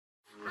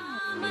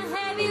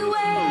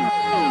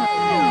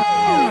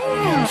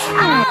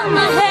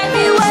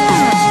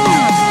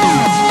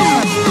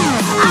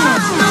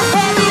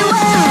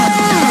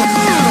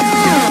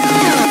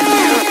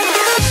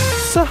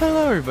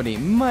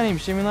everybody, my name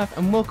is Jamie Life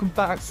and welcome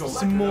back to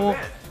some more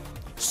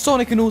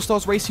Sonic and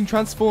All-Stars Racing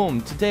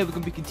Transformed. Today we're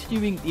going to be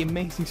continuing the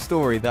amazing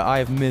story that I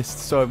have missed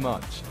so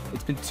much.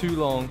 It's been too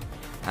long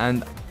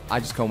and I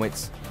just can't wait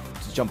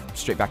to jump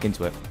straight back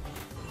into it.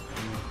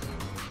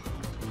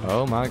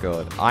 Oh my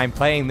god, I'm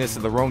playing this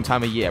at the wrong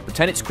time of year.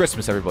 Pretend it's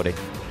Christmas, everybody.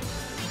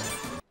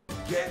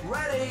 Get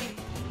ready!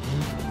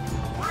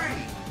 3,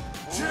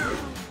 2,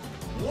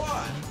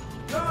 1,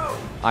 go!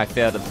 I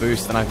failed a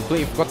boost and I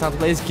completely forgot how to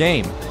play this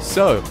game.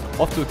 So,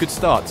 off to a good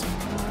start.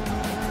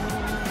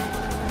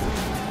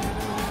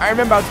 I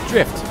remember how to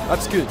drift.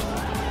 That's good.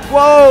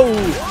 Whoa!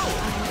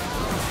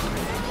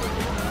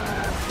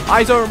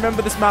 I don't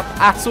remember this map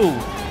at all.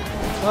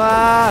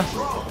 Ah!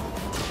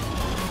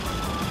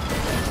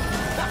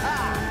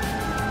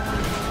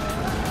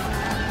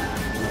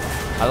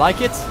 I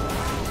like it,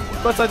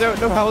 but I don't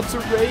know how to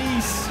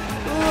race.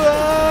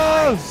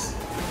 Whoa!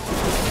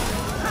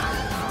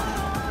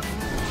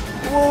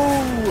 Whoa!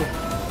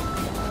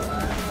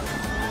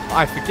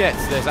 I forget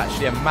there's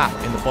actually a map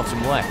in the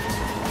bottom left,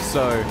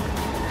 so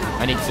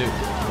I need to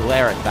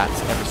glare at that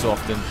every so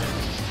often.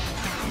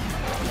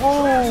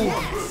 Whoa!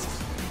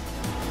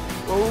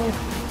 Whoa!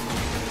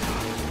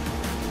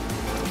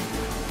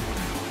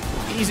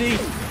 Easy!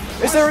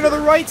 Is there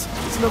another right?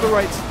 It's another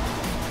right.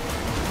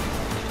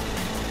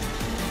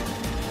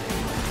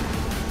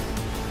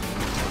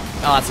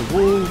 Oh, that's a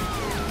wall.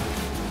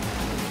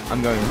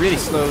 I'm going really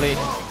slowly.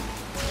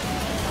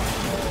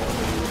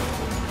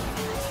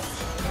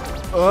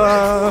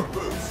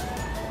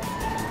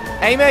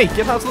 Amy,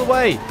 get out of the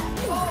way.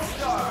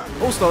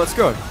 All-Star, let's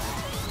go.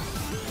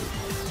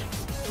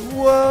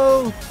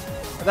 Whoa.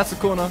 That's a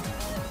corner.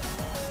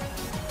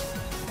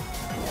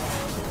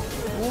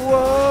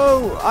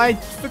 Whoa.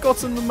 I'd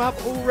forgotten the map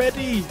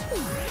already.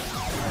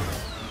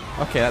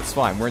 Okay, that's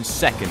fine. We're in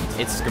second.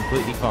 It's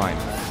completely fine.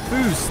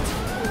 Boost.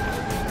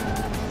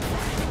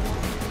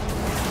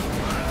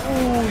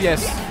 Oh,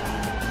 yes.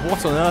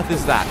 What on earth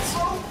is that?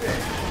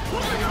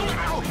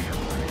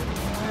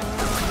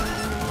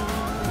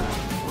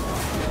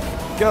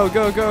 Go,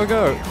 go, go,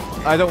 go.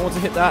 I don't want to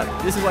hit that.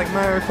 This is like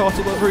Mario Kart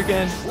all over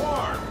again.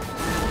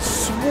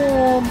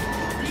 Swarm.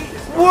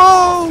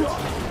 Whoa!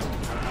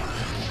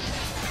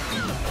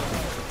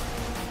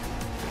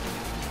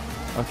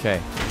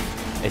 Okay.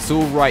 It's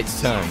all right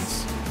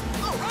turns.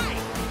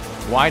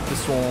 Why did the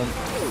swarm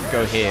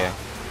go here?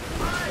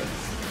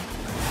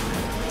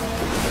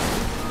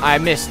 I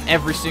missed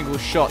every single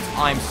shot.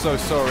 I'm so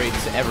sorry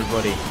to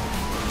everybody.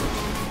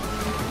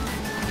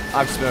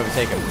 I've just been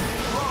overtaken.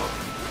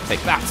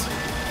 Take that.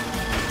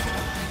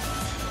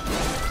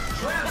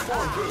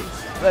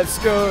 Let's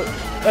go.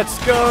 Let's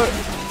go.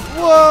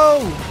 Whoa.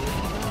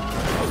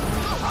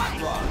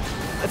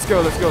 Let's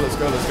go. Let's go. Let's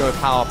go. Let's go.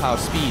 Power, power,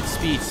 speed,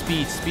 speed,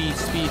 speed, speed,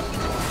 speed.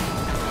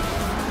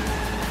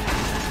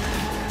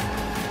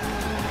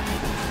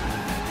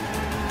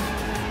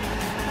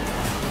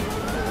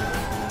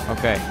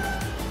 Okay.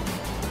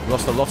 We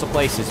lost a lot of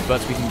places,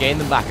 but we can gain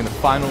them back in the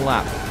final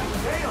lap.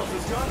 Tails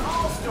has gone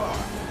All-Star!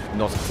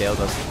 Not if Tails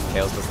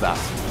does that.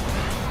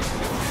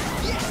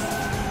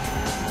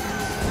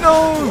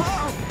 No!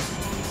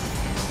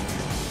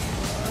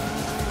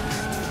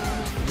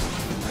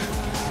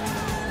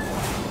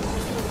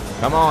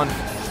 Come on.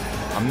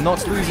 I'm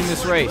not losing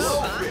this race.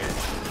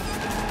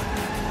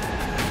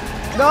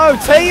 No,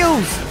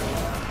 Tails!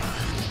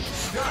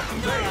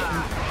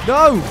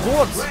 No,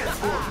 what?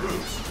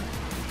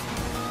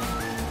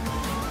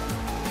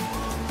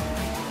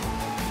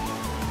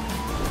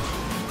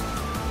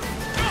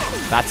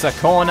 That's a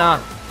corner.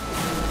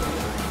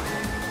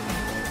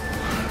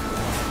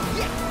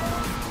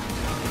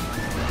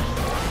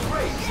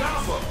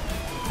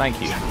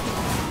 Thank you.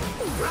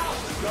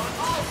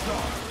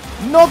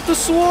 Not the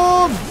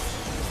swarm!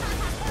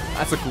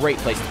 That's a great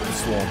place to put the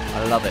swarm.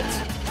 I love it.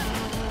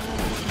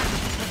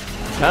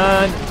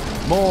 Turn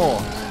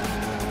more.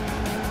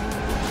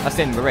 That's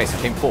the end of the race. I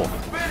came fourth.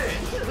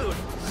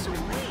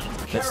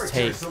 Let's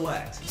take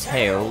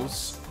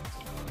Tails.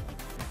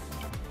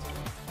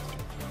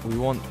 We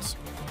want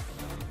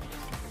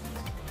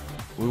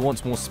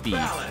more speed.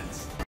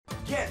 Balance.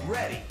 Get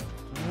ready.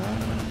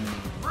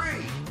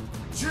 3,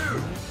 2,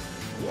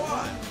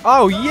 1.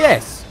 Oh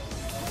yes!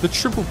 The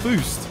triple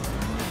boost.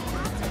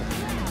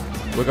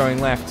 We're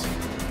going left.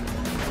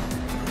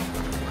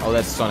 Oh,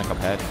 there's Sonic up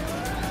ahead.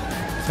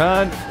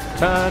 Turn,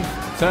 turn,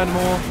 turn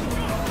more.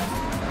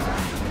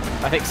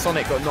 I think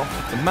Sonic got knocked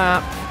off the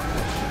map.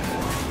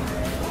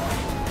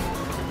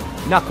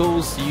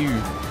 Knuckles,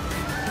 you.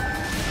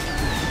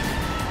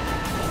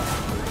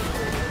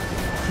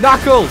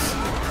 Knuckles!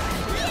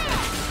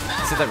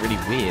 I said that really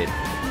weird.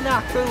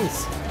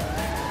 Knuckles!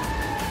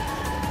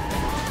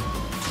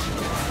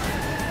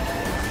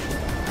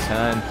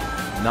 Turn.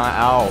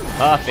 Oh,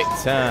 perfect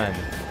turn.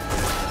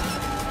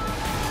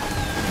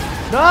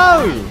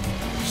 No!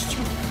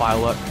 Stupid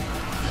firework.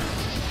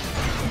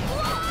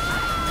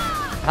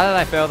 How did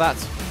I fail that?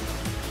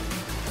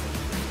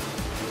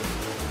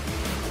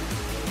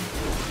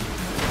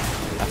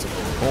 That's a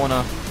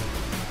corner.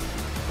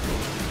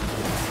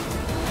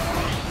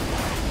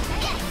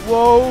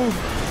 Whoa!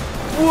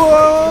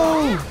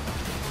 Whoa!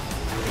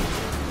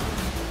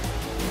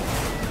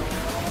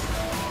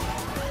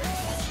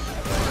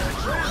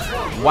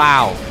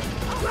 Wow.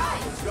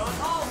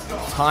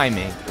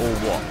 Timing or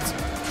what?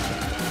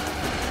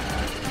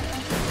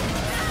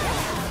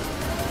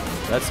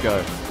 Let's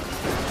go.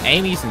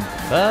 Amy's in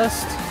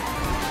first.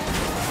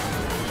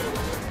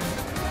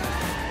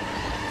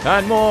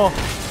 Turn more.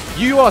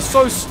 You are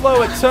so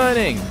slow at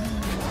turning.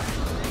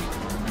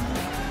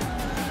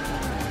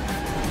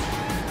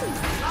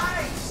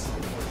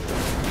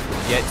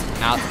 Get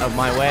out of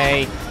my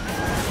way.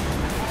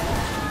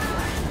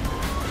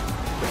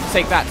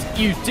 Take that.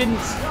 You didn't.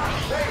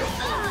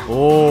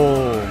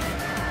 Oh.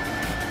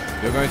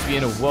 You're going to be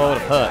in a world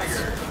of hurts.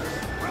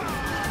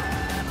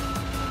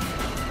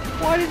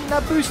 Why didn't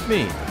that boost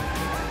me?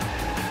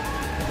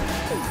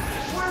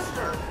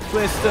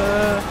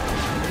 Twister.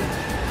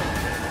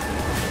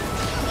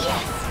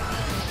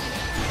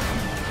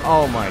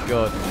 Oh my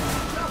god.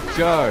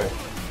 Go.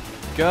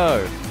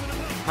 Go.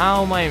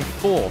 How am I in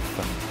fourth?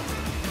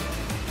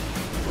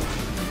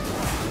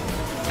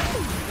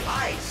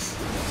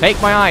 Take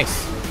my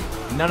ice.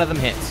 None of them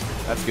hit.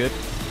 That's good.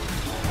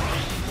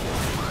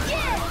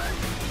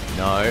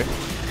 No.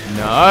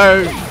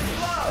 No.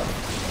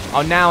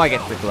 Oh, now I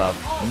get the glove.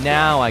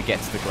 Now I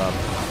get the glove.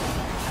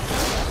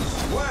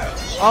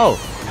 Oh.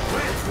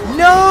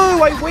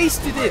 No, I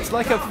wasted it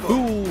like a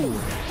fool.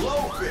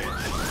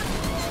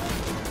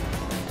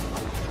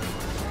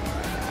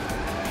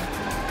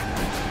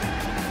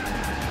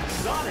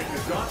 Sonic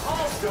has gone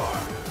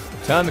All-Star.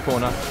 Turn the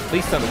corner.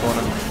 Please turn the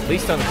corner.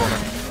 Please turn the corner.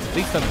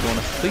 Please turn the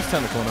corner. Please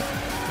turn the corner.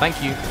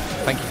 Thank you.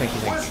 Thank you, thank you,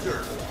 thank you.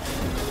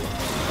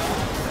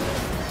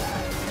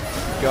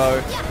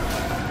 Go.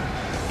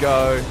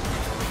 Go.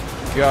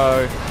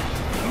 Go.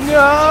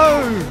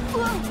 No!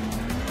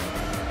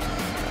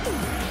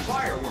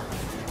 Fireworks.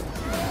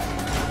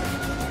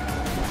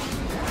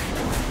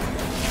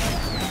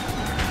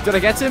 Did I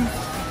get him? I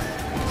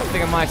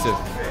think I might have.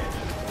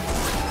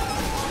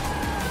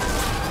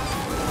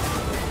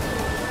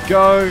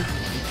 Go.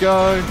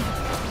 Go.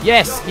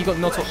 Yes, he got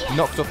knocked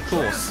off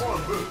course.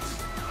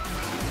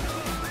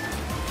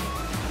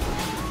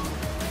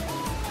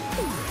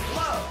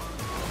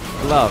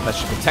 Glove, that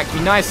should protect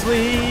me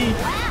nicely.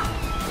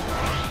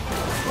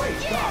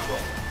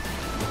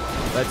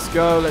 Let's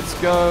go, let's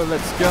go,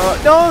 let's go.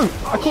 No!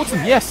 I caught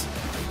him, yes!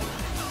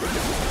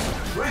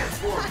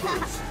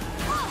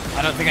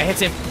 I don't think I hit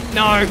him.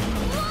 No!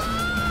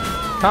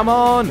 Come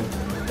on!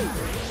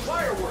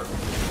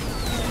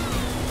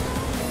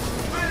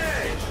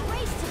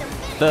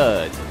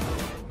 Third.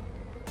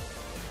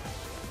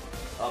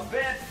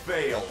 Event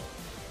failed.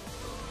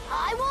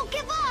 I won't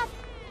give up.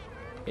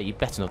 Yeah, you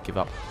better not give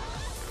up.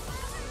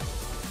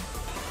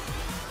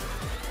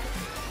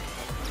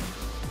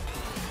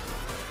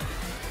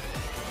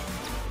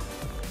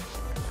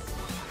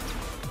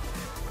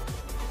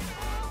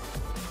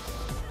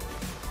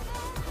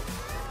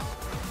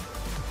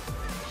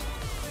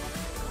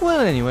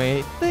 Well,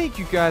 anyway, thank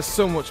you guys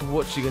so much for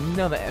watching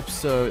another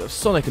episode of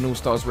Sonic and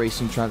All-Stars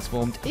Racing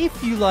Transformed.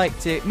 If you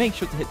liked it, make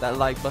sure to hit that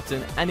like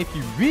button, and if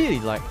you really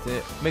liked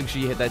it, make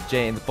sure you hit that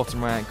J in the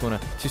bottom right hand corner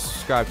to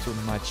subscribe to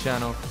my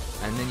channel,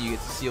 and then you get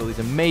to see all these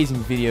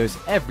amazing videos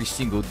every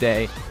single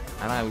day,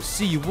 and I will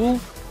see you all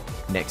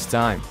next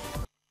time.